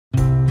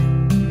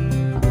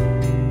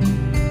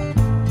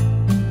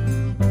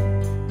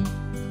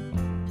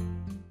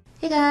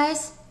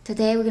guys,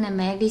 today we're gonna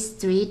make this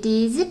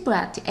 3D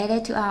zebra to add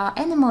it to our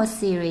animal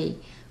series.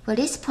 For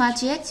this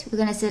project, we're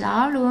gonna set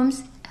our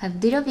looms,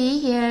 have little V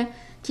here,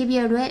 keep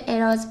your red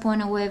arrows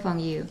point away from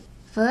you.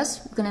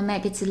 First, we're gonna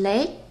make its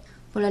leg.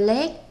 For the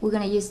leg, we're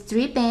gonna use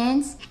 3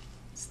 bands,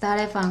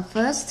 starting from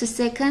first to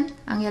second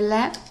on your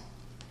left,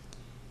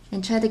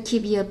 and try to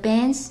keep your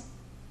bands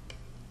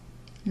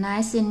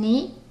nice and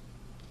neat,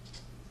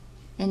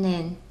 and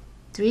then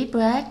 3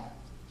 black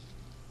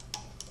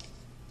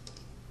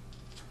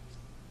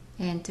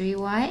and 3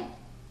 white,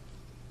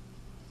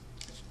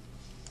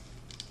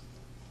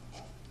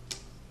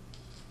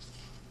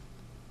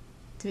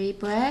 three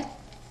black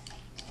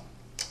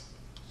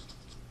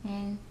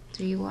and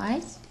 3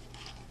 whites,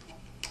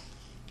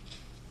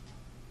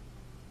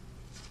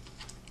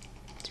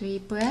 3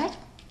 black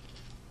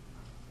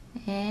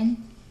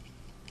and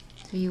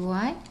 3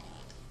 white.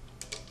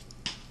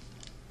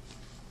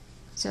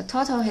 So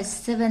total has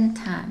 7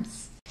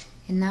 times.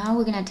 And now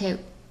we're gonna take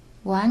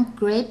 1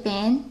 gray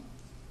band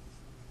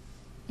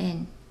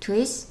and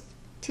twist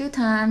 2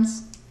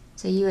 times.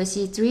 So you will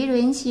see 3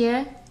 rings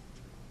here.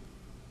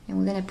 And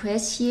we're gonna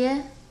press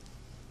here.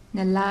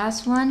 The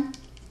last one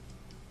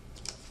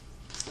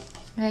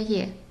right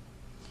here.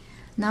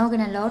 Now we're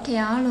gonna rotate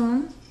our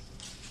loom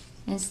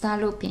and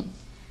start looping.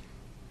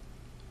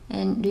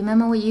 And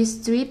remember, we use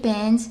 3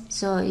 bands,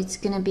 so it's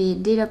gonna be a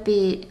little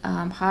bit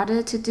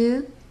harder to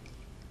do.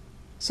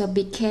 So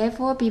be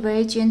careful, be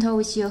very gentle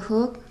with your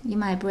hook, you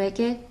might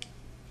break it.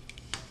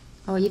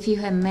 Or if you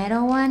have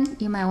metal one,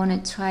 you might want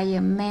to try your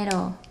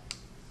metal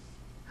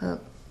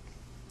hook.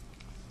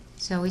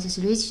 So we just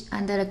reach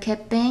under the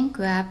cap band,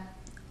 grab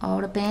all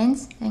the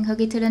bands and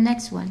hook it to the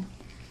next one.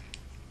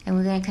 And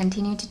we're going to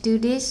continue to do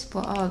this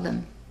for all of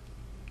them.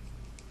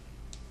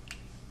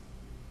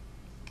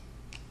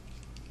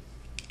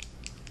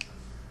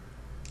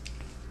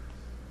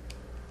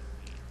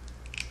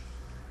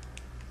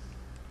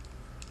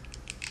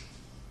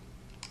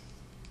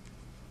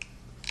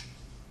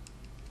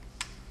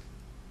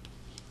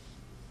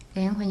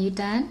 And when you're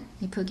done,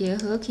 you put your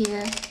hook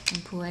here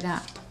and pull it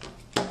out.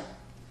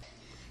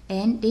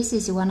 And this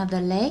is one of the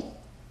legs.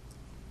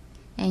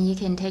 And you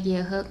can take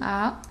your hook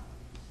out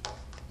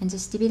and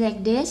just keep it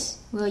like this.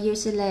 We'll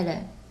use it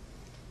later.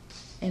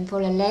 And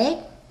for the leg,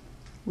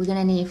 we're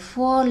gonna need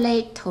 4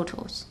 leg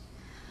totals.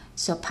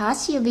 So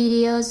pause your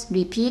videos,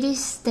 repeat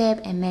this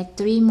step and make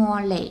 3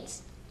 more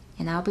legs.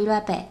 And I'll be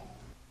right back.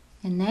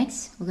 And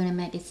next, we're gonna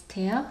make its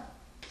tail.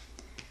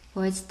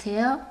 For its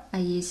tail, I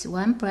use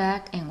 1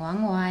 black and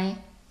 1 white,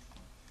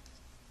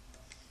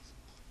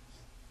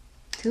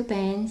 2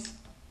 bands,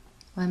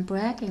 1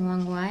 black and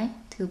 1 white,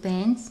 2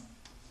 bands,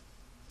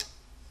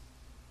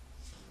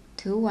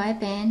 2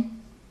 white bands,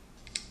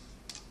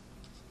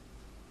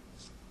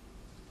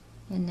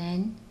 and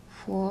then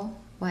 4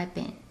 white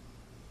bands.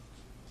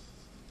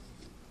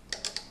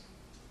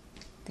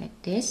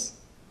 Like this.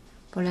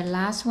 For the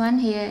last one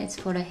here, it's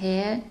for the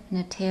hair and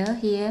the tail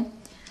here.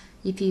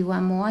 If you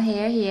want more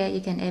hair here,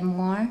 you can add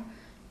more.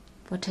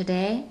 For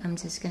today, I'm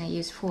just gonna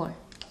use 4.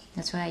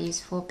 That's why I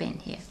use 4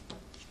 bands here.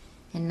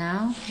 And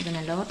now we're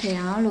gonna rotate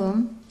our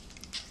loom.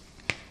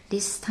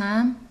 This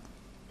time,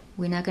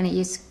 we're not gonna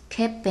use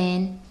cap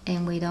band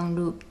and we don't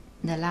loop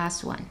the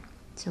last one.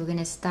 So we're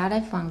gonna start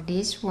it from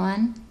this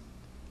one,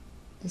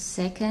 the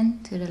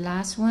second to the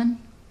last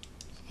one,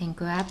 and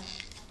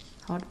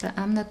hold the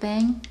arm the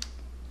band,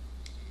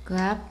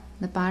 grab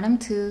the bottom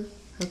 2,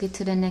 hook it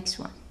to the next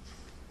one.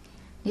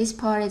 This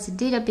part is a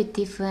little bit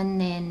different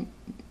than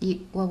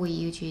what we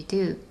usually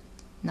do.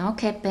 No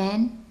cap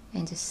band,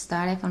 and just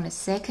start it from the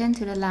second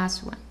to the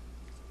last one.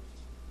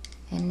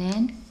 And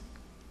then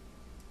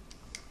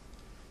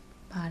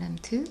bottom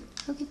 2,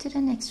 hook it to the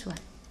next one.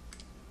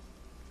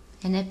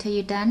 And after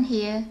you're done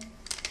here,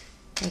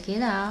 take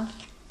it out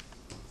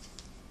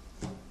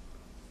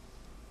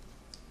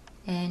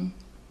and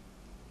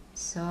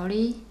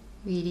slowly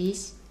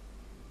release.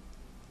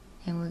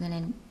 And we're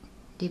gonna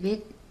dip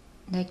it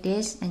like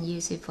this and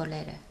use it for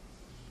later.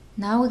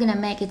 Now we're gonna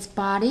make its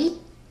body.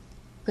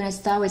 We're gonna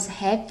start with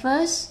head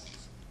first.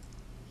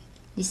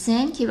 The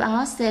same, keep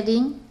our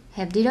setting,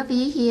 have little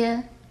V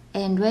here,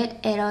 and red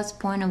arrows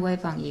point away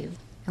from you.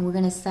 And we're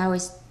gonna start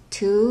with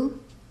 2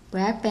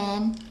 black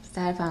bands,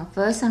 start from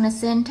first on the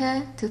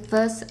center to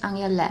first on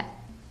your left.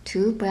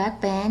 2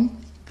 black bands,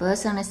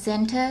 first on the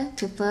center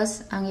to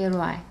first on your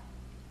right.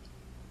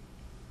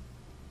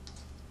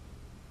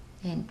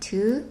 And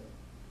 2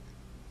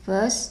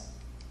 first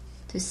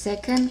to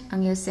second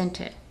on your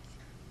center.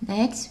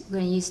 Next, we're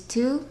going to use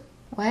 2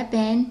 white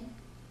bands,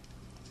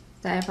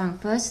 start from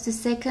first to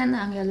second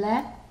on your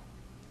left,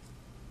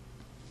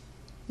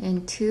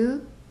 and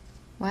 2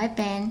 white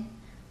bands,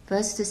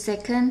 first to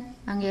second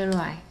on your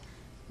right.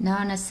 Now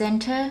on the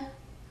center,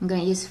 I'm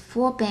going to use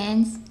 4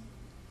 bands,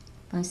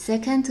 from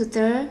second to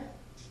third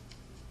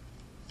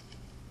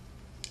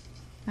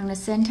on the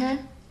center,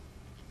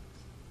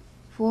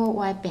 4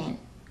 white bands.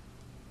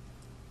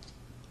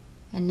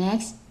 And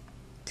next,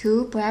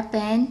 2 black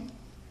bands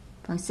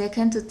from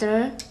second to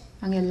third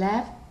on your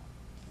left,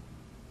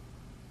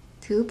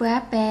 2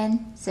 black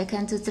band,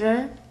 second to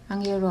third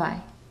on your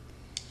right.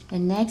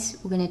 And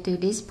next we're going to do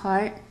this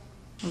part.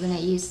 We're going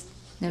to use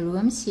the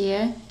looms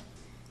here.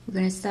 We're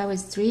going to start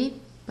with 3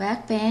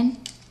 black band,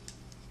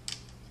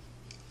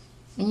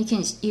 and you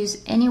can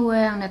use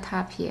anywhere on the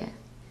top here.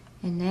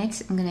 And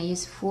next I'm going to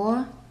use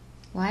 4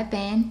 white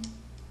band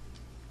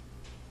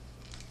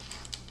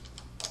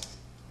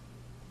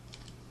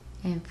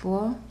and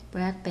 4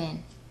 black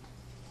band.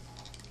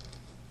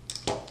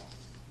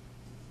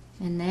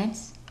 And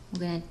next we're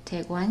going to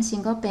take 1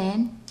 single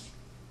band,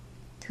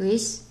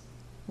 twist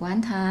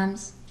 1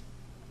 times,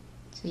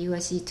 so you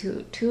will see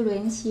two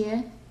rings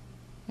here,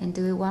 and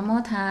do it 1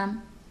 more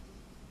time.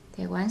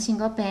 Take 1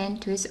 single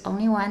band, twist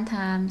only 1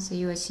 time, so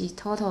you will see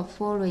total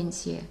 4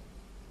 rings here.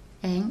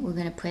 And we're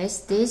going to place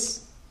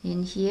this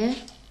in here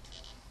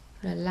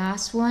for the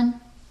last one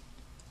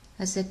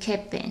as a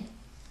cap band,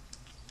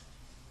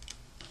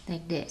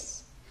 like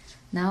this.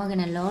 Now we're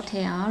going to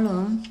rotate our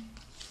loom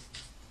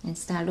and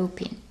start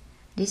looping.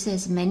 This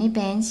has many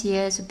bands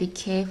here, so be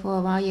careful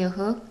about your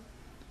hook.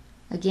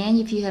 Again,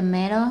 if you have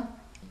metal,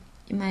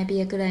 it might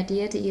be a good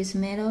idea to use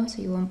metal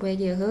so you won't break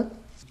your hook.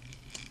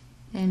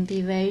 And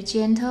be very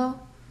gentle,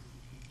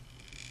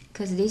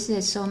 because this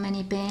has so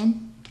many bands.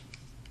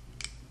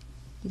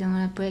 You don't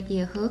want to break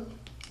your hook.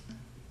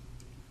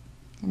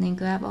 And then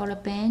grab all the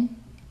band,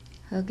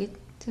 hook it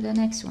to the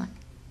next one.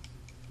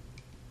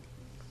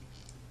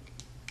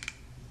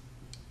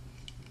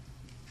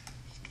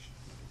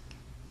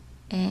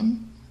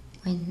 And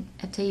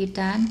after you're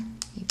done,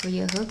 you put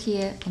your hook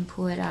here and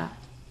pull it out.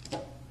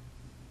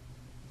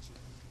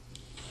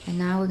 And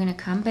now we're going to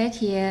come back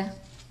here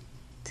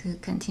to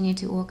continue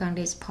to work on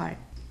this part.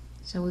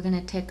 So we're going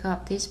to take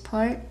up this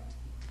part.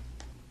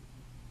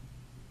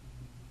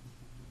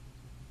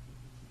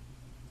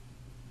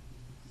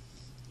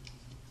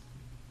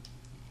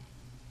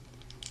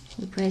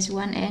 We place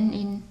one end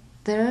in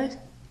third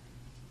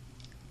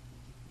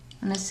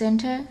on the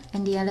center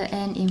and the other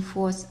end in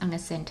fourth on the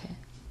center.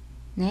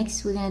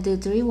 Next we're going to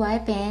do 3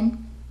 white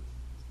band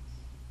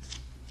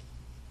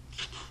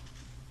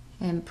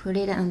and put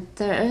it on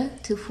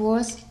third to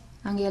fourth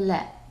on your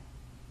left.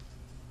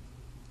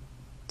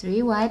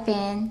 3 white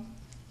band,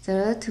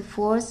 third to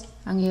fourth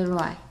on your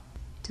right.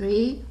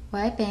 3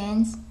 white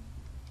bands,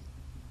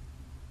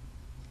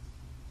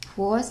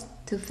 fourth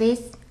to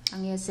fifth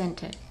on your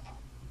center.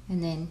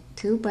 And then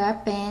 2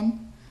 black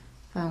band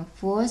from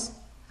fourth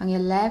on your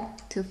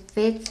left to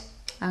fifth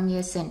on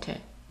your center.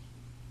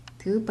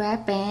 2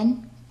 black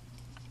band,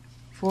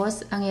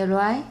 fourth on your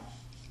right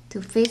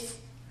to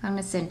fifth on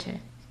the center.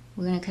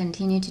 We're going to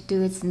continue to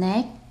do its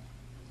neck.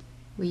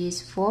 We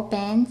use 4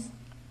 bands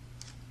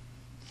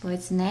for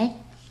its neck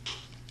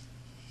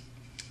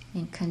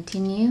and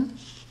continue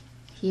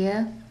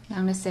here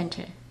on the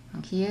center,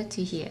 from here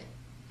to here.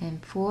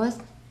 And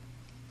fourth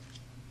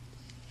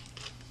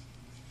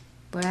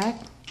black,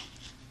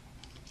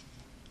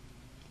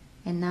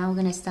 and now we're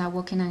going to start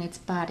working on its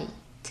body.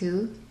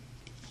 2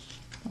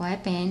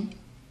 white band,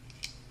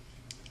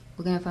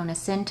 we're going to from the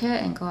center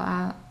and go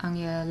out on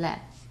your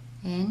left,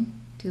 and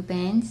 2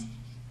 bands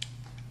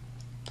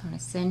from the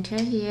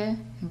center here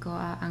and go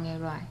out on your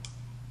right,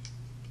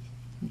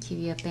 and keep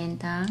your band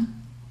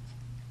down,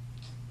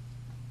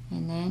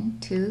 and then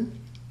 2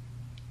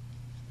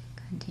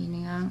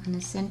 continue on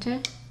the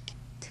center,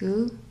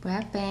 2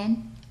 black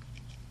band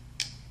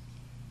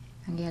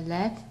on your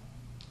left,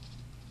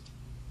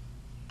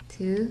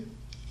 2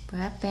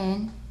 black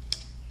band,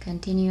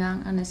 continue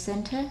on the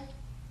center,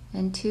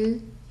 and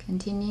 2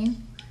 continue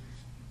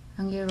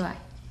on your right.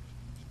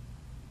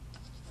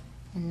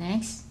 And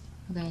next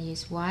we're going to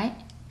use white,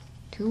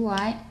 2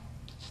 white,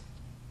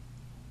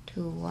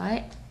 2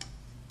 white,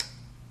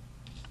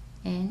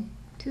 and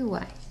 2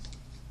 white,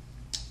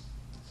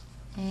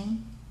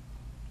 and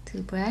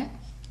 2 black,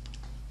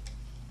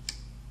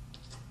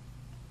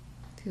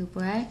 2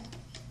 black,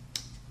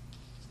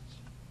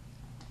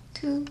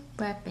 2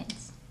 black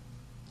bands.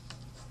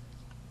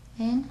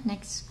 And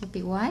next will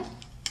be white,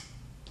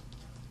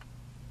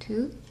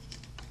 2,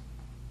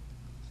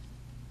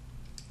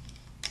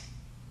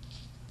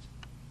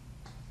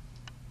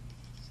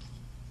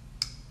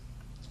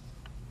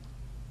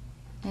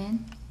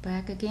 and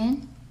black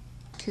again,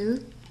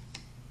 2,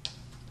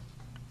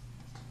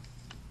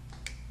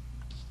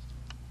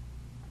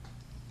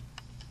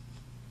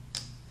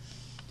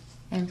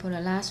 and for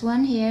the last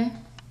one here,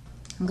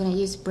 I'm going to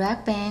use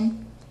black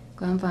band,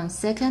 going from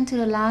second to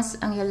the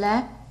last on your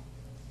left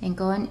and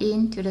going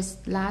into the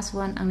last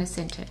one on the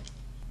center,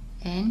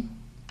 and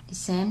the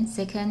same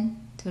second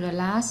to the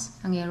last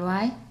on your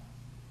right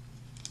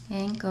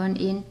and going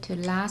into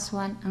the last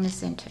one on the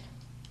center.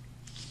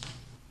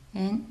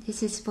 And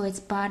this is for its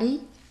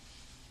body.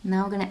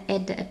 Now we're going to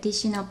add the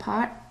additional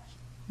part.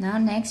 Now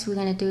next we're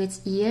going to do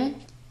its ear.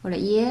 For the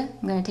ear,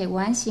 I'm going to take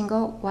 1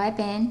 single white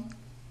band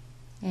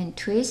and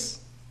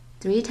twist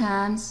 3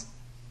 times,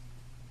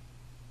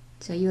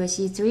 so you will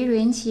see 3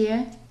 rings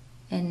here.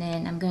 And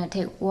then I'm going to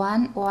take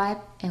 1 white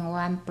and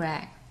 1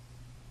 black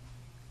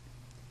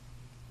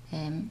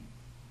and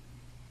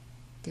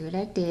do it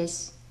like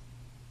this.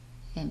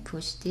 and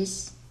push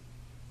this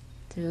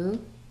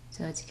through,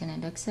 so it's gonna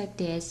look like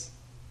this.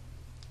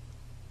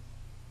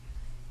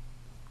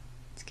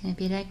 It's gonna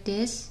be like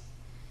this,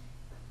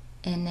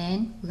 and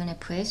then we're gonna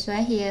press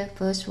right here,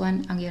 first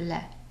one on your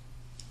left.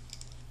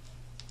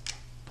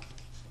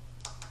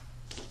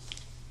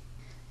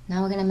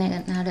 Now we're gonna make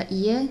another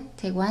ear.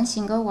 Take one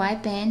single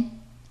white band,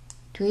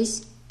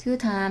 twist 2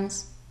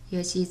 times.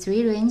 You'll see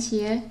 3 rings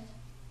here.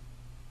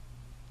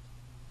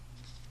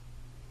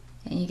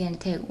 And you can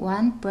take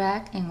one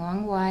black and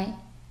one white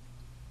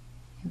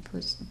and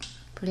put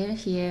it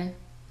here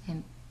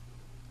and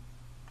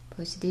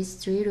push this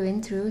 3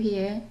 ring through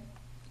here,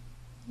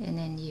 and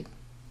then you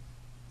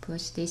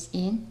push this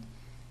in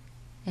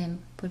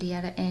and put the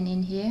other end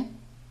in here,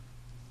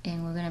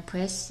 and we're gonna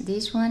press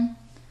this one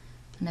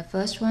and the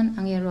first one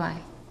on your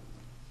right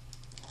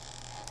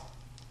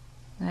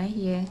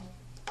here.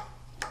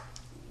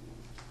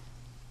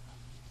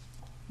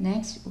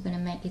 Next we're gonna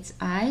make its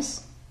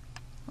eyes.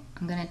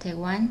 I'm gonna take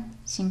one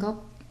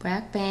single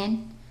black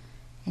band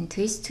and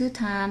twist 2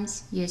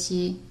 times. You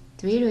see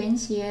 3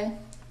 rings here,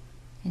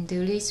 and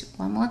do this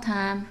one more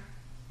time.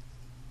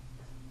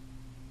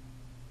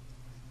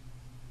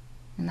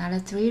 Another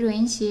 3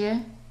 rings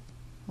here,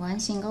 one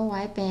single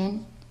white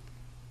band,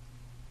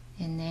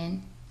 and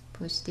then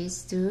push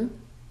this through.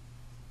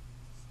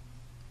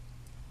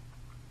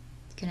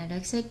 It's gonna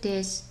look like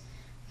this,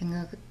 and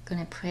we're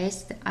gonna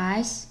press the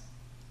eyes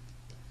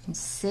in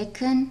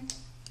second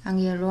on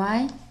your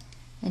right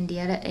and the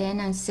other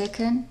end on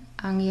second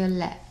on your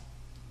left,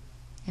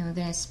 and we're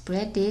gonna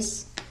spread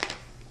this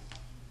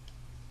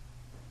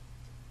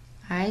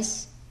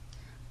eyes,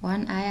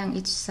 one eye on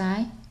each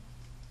side.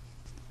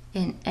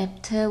 And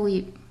after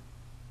we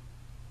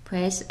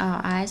press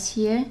our eyes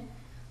here,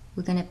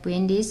 we're gonna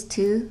bring this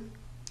to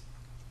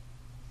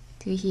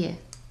here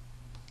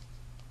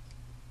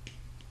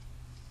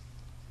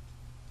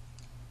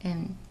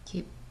and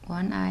keep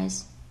one eye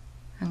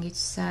on each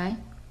side.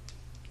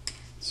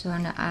 So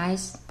on the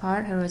eyes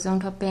part,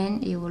 horizontal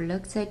band, it will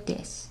look like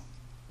this.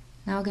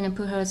 Now we're gonna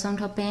put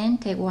horizontal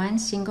band. Take one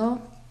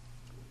single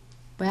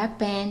black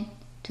band,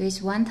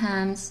 twist 1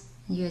 times.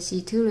 You'll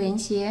see 2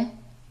 rings here,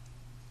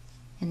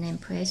 and then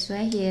press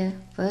right here,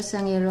 first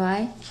on your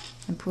right,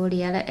 and pull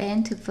the other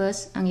end to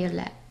first on your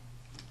left.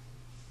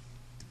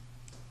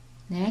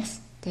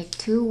 Next, take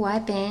 2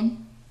 white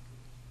band,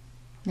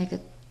 make a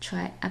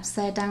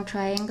upside down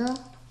triangle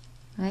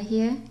right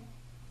here,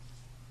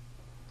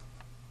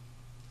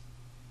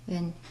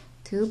 and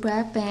 2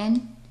 black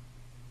band,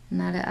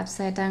 another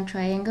upside down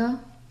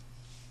triangle,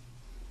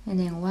 and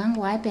then 1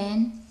 white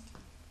band,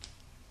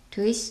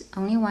 twist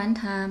only 1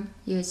 time.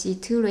 You'll see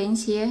 2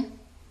 rings here,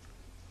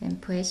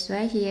 and press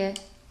right here,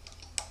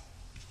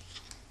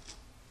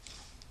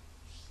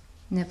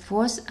 and the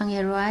fourth on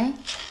your right,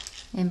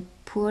 and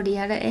pull the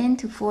other end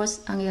to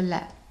fourth on your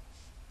left.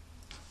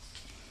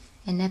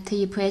 And after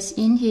you press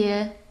in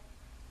here,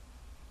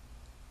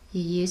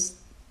 you use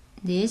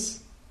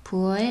this,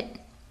 pull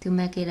it to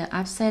make it an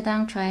upside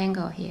down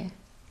triangle here.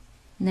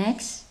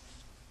 Next,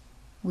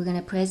 we're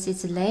gonna press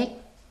its leg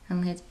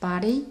on its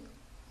body.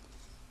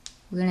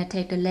 We're gonna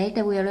take the leg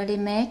that we already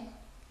made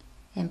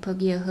and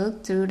put your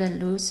hook through the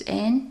loose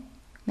end.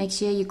 Make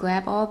sure you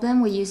grab all of them.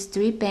 We use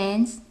 3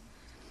 bands,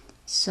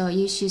 so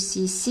you should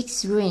see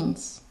 6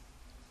 rings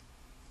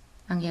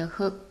on your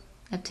hook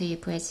after you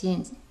press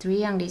in.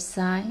 3 on this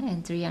side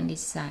and 3 on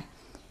this side.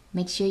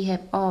 Make sure you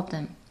have all of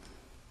them.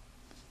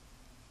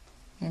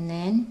 And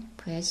then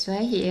press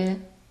right here.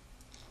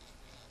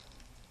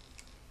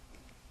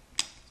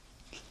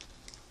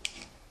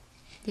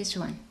 This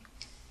one.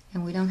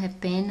 And we don't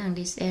have band on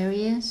this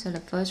area, so the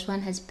first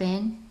one has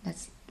band.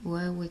 That's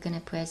where we're gonna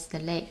press the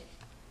leg.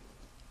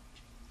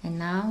 And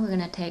now we're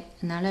gonna take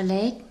another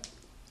leg,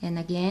 and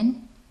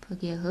again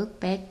put your hook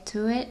back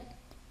to it,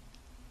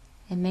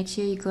 and make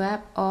sure you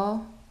grab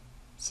all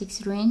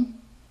 6 rings.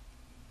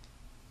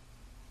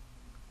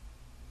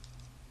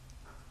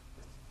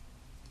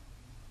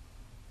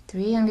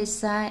 Three on this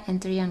side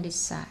and 3 on this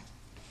side.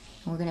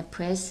 And we're gonna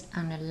press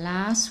on the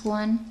last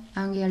one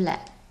on your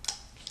left,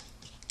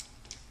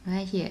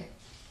 right here.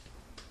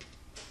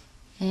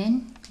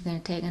 And we're gonna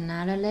take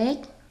another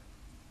leg,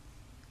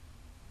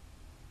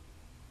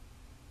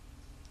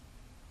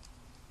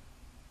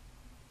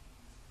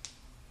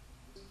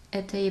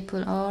 after you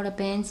put all the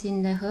bands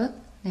in the hook,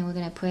 then we're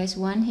gonna press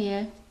one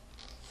here,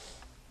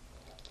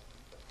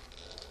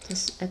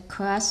 just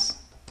across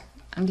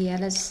on the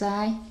other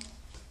side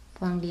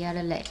from the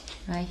other leg,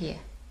 right here.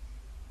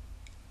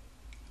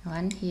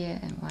 One here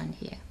and one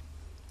here.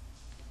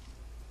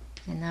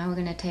 And now we're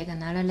gonna take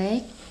another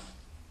leg,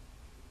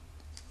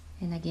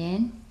 and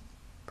again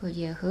put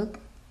your hook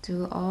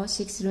through all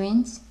 6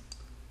 rings.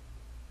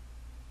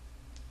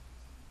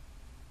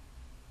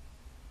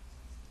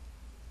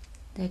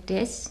 Like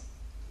this,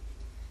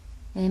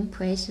 and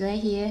press right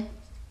here,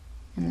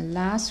 and the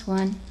last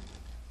one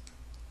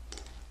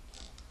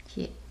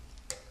here,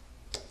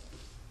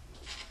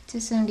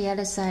 just on the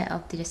other side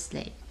of this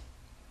leg.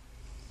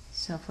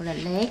 So for the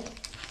leg,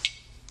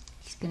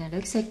 it's gonna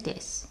look like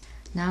this.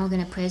 Now we're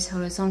gonna press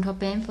horizontal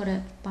band for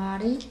the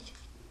body.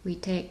 We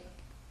take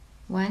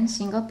one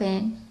single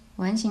band,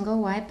 one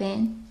single white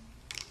band,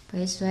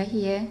 press right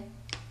here,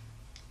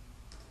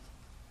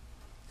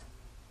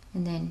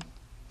 and then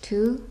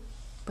two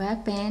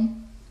black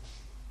band,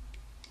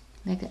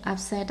 make an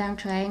upside down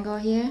triangle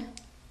here,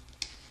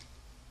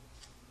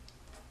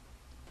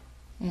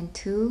 and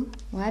two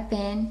white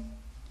band,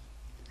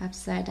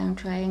 upside down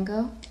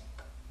triangle,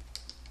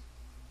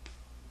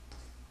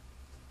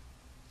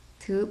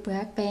 two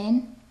black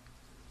band,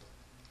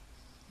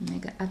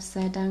 make an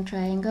upside down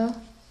triangle,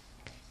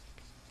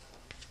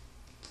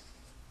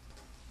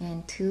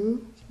 and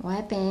two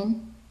white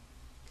band,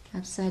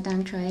 upside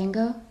down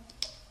triangle,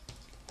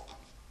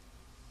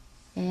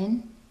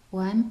 and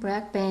one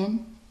black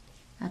band,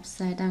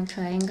 upside down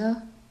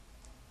triangle.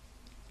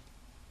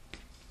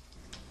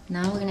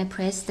 Now we're going to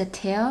press the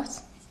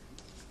tails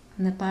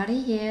on the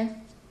body here.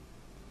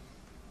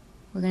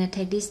 We're going to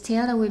take this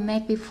tail that we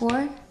made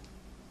before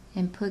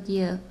and put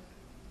your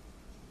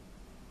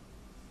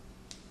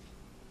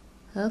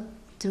hook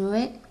through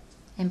it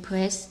and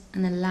press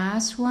on the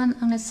last one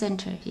on the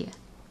center here,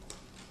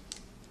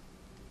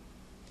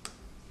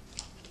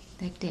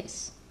 like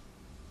this.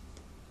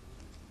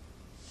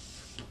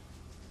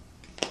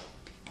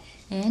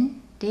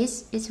 And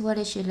this is what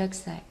it should look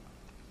like.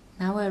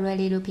 Now we're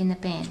ready to loop in the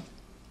band.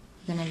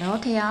 We're going to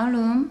rotate our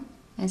loom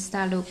and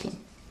start looping.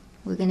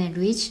 We're going to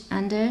reach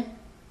under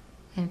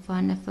and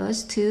find the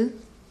first two,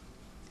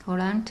 hold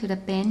on to the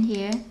band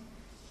here,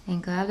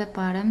 and grab the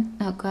bottom,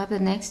 grab the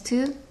next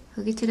two,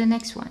 hook it to the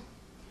next one.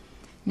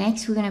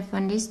 Next we're going to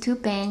find these two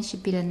bands,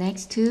 should be the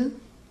next two,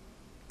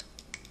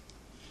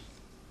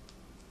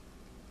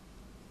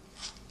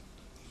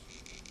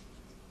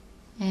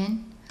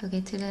 and hook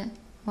it to the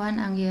one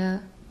on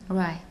your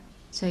right.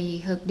 So you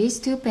hook these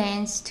two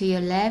bands to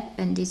your left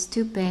and these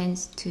two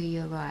bands to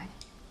your right,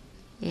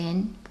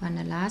 and find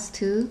the last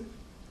two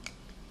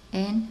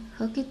and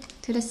hook it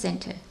to the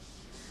center.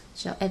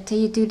 So after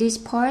you do this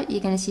part,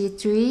 you're going to see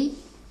three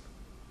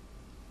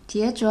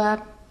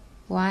teardrop,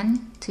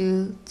 1,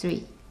 2,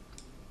 3,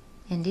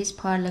 and this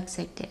part looks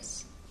like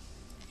this.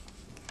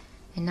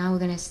 And now we're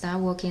going to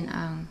start working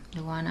on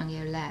the one on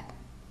your left.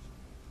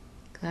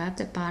 Grab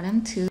the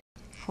bottom two,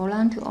 hold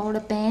on to all the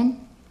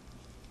band,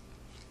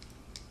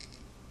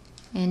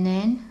 and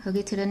then hook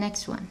it to the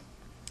next one.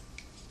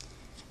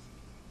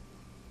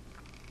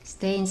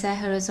 Stay inside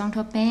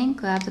horizontal band,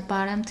 grab the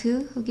bottom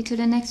two, hook it to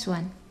the next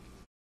one.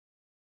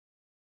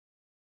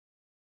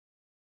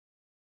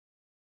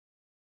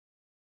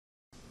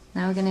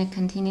 Now we're going to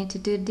continue to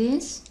do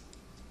this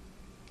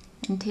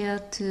until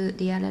to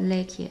the other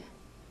leg here.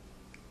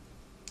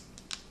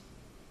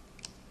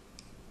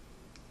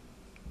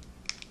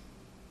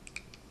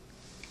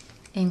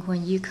 And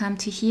when you come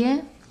to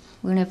here,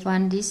 we're going to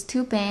find these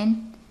two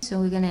bands, so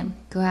we're going to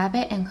grab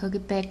it and hook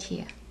it back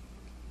here.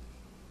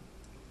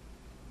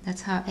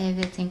 That's how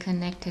everything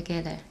connects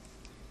together.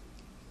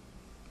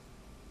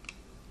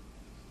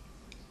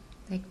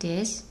 Like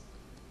this.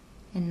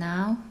 And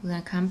now we're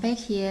going to come back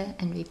here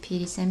and repeat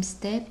the same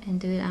step and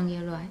do it on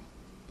your right.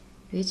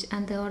 Reach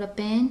under all the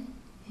band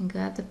and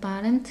grab the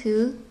bottom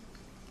two.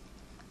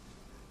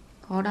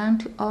 Hold on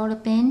to all the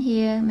band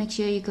here. Make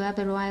sure you grab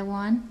the right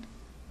one.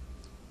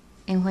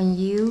 And when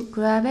you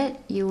grab it,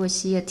 you will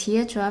see a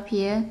teardrop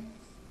here.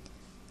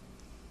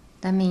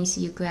 That means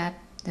you grab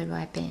the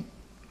right band.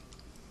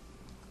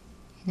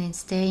 And then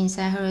stay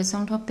inside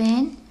horizontal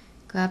band.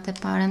 Grab the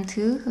bottom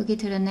two, hook it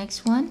to the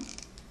next one.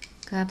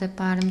 Grab the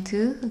bottom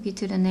two, hook it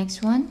to the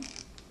next one.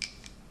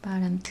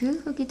 Bottom two,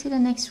 hook it to the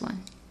next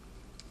one.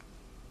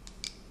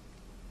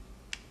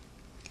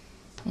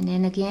 And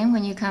then again,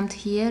 when you come to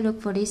here,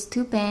 look for these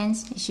two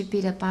bands. It should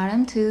be the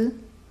bottom two.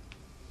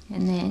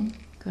 And then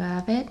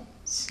grab it,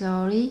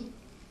 slowly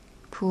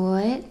pull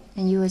it,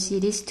 and you will see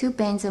these two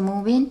bands are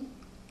moving.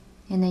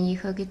 And then you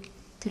hook it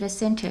to the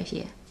center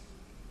here.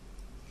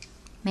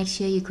 Make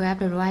sure you grab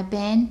the right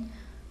band,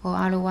 or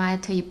otherwise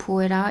until you pull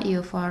it out,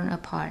 you'll fall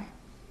apart.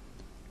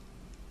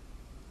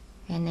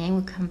 And then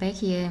we'll come back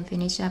here and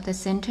finish up the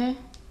center.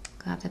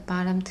 Grab the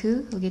bottom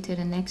two, hook it to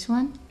the next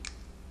one.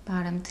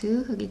 Bottom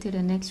two, hook it to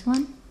the next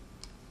one.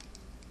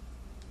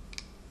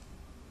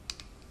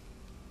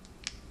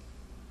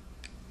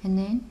 And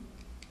then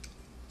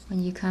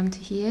when you come to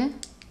here,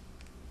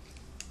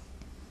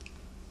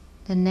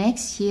 the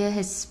next here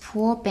has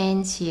 4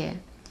 bands here.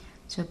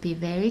 So be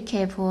very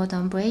careful,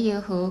 don't break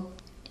your hook.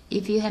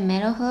 If you have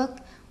metal hook,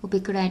 it would be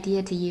a good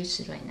idea to use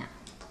it right now.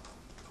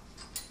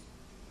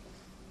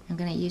 I'm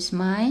gonna use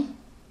mine.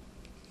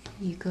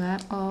 You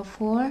grab all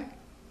 4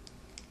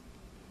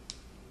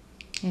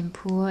 and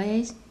pull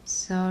it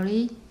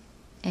slowly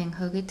and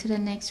hook it to the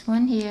next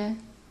one here.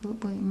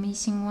 Oops, we're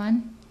missing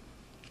one.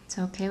 It's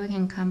okay, we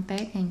can come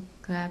back and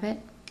grab it.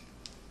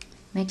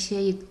 Make sure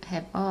you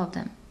have all of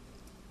them.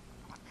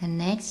 And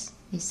next,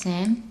 the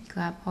same,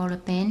 grab all the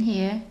band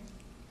here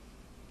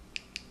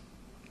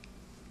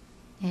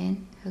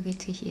and hook it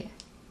to here.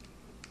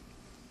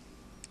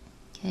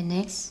 Okay,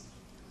 next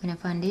we're gonna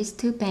find these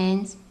 2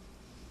 bands.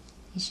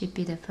 It should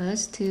be the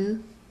first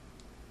 2.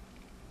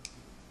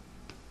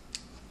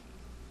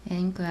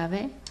 and grab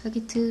it, hook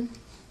it to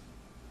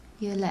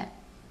your left.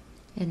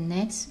 And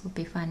next will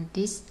be find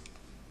these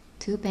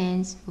two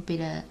bands will be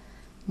the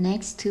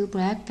next two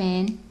black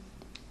band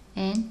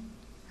and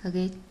hook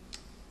it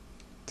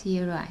to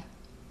your right.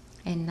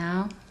 And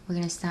now we're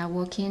going to start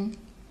working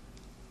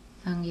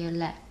on your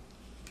left.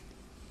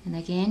 And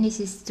again,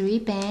 this is 3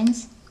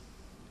 bands.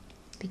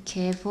 Be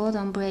careful,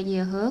 don't break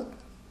your hook.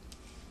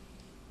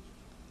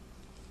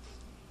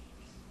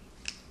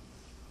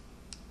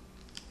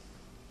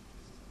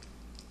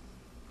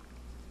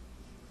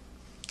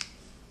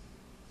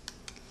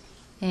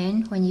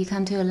 And when you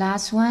come to the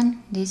last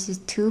one, this is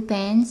 2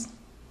 bands.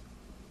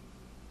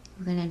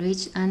 We're going to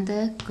reach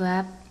under,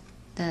 grab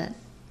the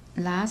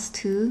last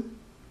 2,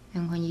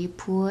 and when you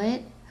pull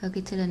it, hook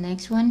it to the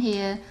next one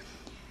here.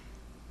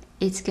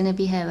 It's going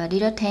to have a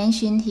little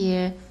tension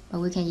here, but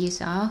we can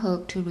use our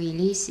hook to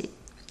release it.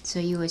 So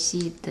you will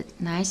see the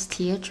nice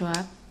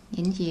teardrop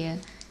in here,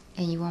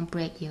 and you won't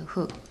break your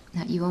hook.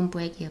 Now you won't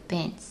break your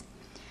bands.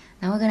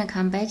 Now we're going to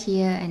come back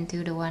here and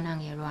do the one on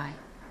your right.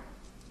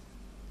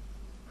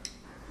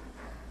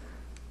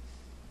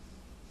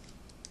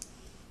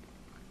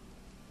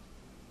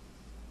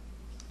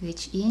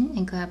 Reach in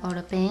and grab all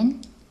the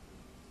band,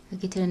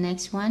 hook it to the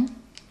next one.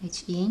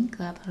 Reach in,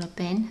 grab all the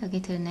band, hook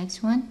it to the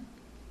next one.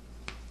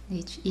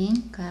 Reach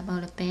in, grab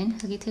all the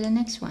band, hook it to the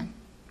next one.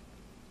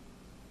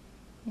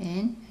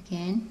 And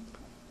again,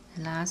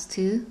 the last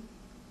 2.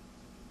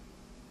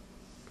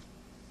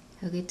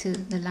 Hook it to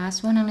the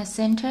last one on the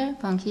center,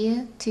 from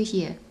here to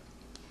here.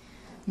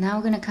 Now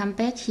we're going to come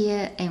back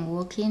here and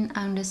working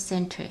on the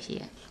center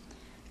here.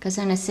 Because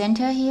on the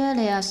center here,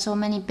 there are so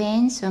many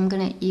bands, so I'm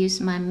going to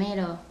use my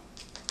metal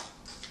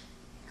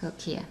hook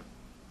here.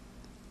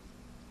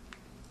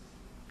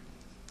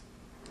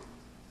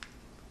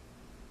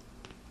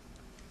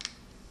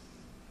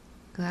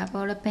 Grab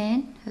all the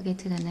band, hook it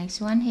to the next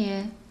one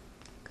here.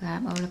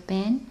 Grab all the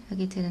band, hook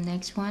it to the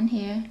next one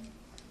here.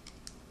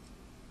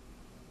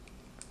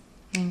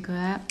 And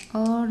grab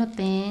all the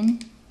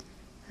band,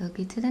 hook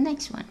it to the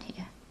next one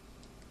here.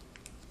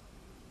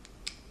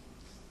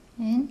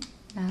 And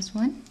last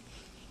one.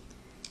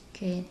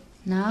 Okay,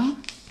 now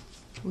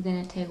we're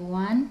gonna take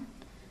one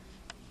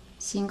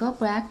single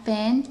black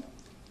band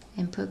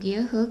and put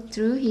your hook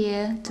through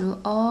here, through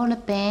all the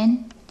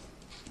band,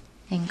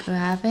 and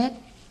grab it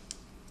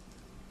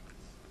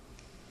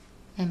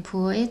and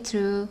pull it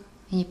through,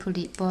 and you put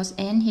it both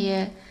end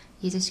here.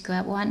 You just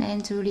grab one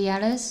end through the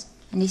others,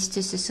 and it's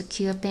just a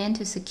secure band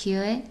to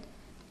secure it.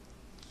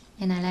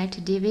 And I like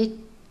to dip it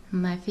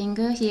my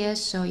finger here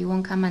so it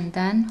won't come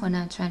undone when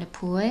I'm trying to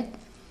pull it.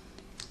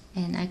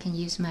 And I can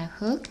use my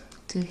hook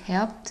to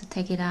help to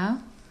take it out,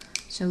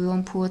 so we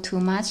won't pull too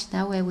much.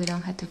 That way we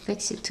don't have to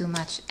fix it too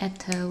much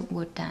after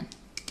we're done.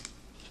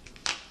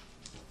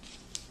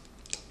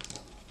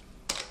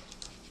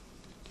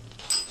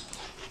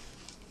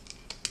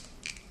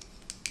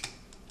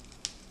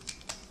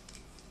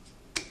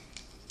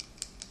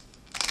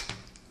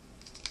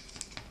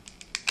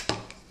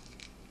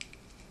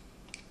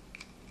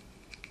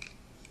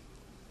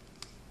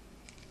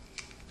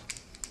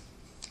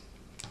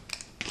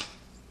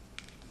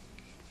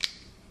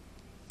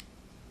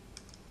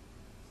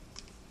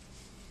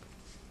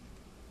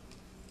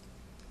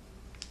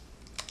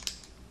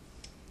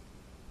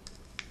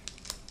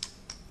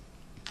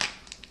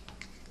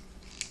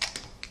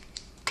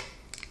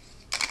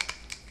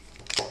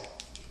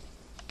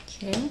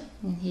 Okay,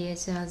 and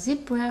here's our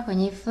zipper. When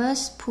you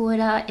first pull it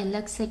out, it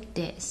looks like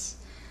this,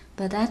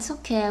 but that's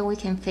okay, we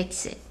can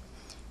fix it.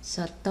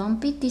 So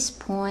don't be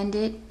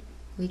disappointed,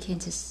 we can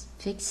just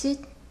fix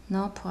it,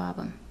 no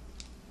problem.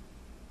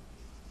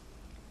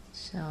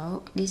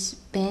 So these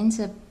bands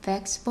are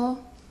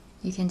flexible,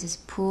 you can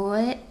just pull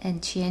it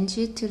and change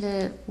it to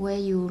the way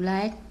you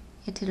like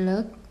it to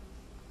look.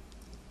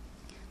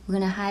 We're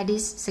gonna hide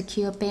this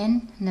secure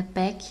band in the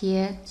back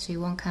here so it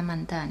won't come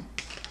undone.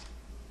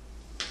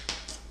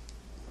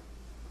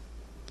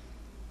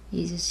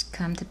 You just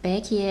come to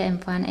back here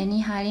and find any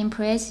hiding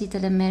place, either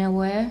the metal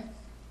wire.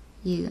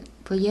 You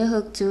put your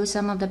hook through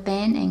some of the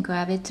band and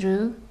grab it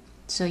through,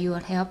 so you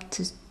will help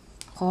to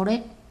hold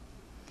it.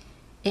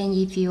 And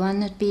if you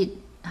want to be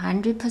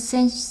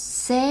 100%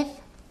 safe,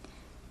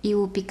 it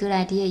would be a good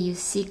idea to use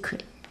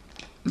secret.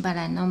 But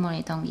I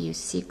normally don't use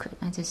secret,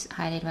 I just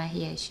hide it right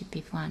here, it should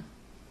be fun.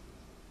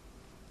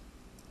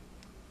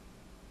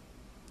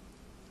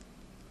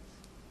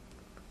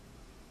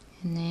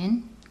 And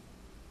then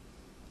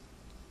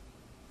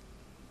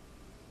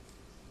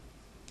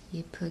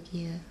you put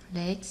your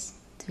legs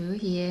through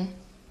here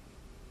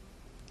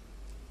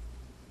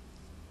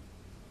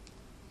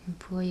and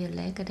pull your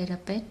leg a little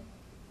bit.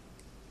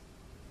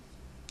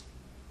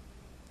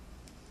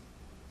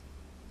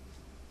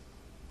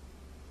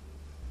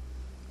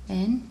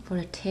 And for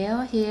the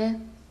tail here,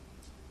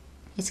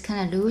 it's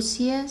kind of loose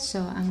here,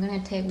 so I'm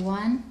gonna take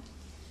one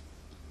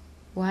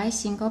white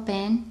single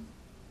band,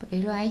 put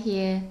it right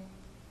here,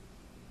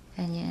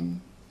 and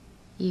then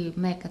you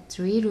make a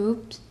 3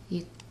 loops.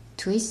 You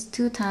twist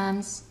 2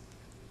 times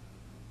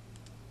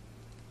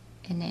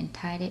and then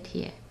tie it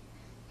here,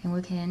 and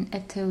we can,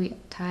 after we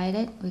tied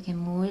it, we can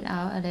move it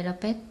out a little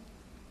bit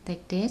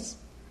like this.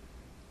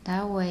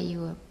 That way you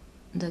will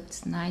look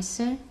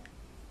nicer.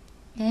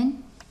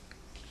 And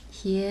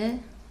here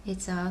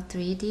it's our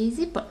 3D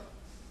zipper.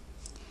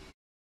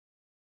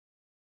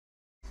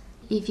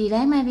 If you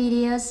like my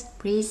videos,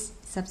 please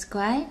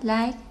subscribe,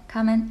 like,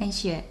 comment and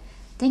share.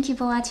 Thank you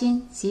for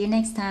watching. See you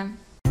next time.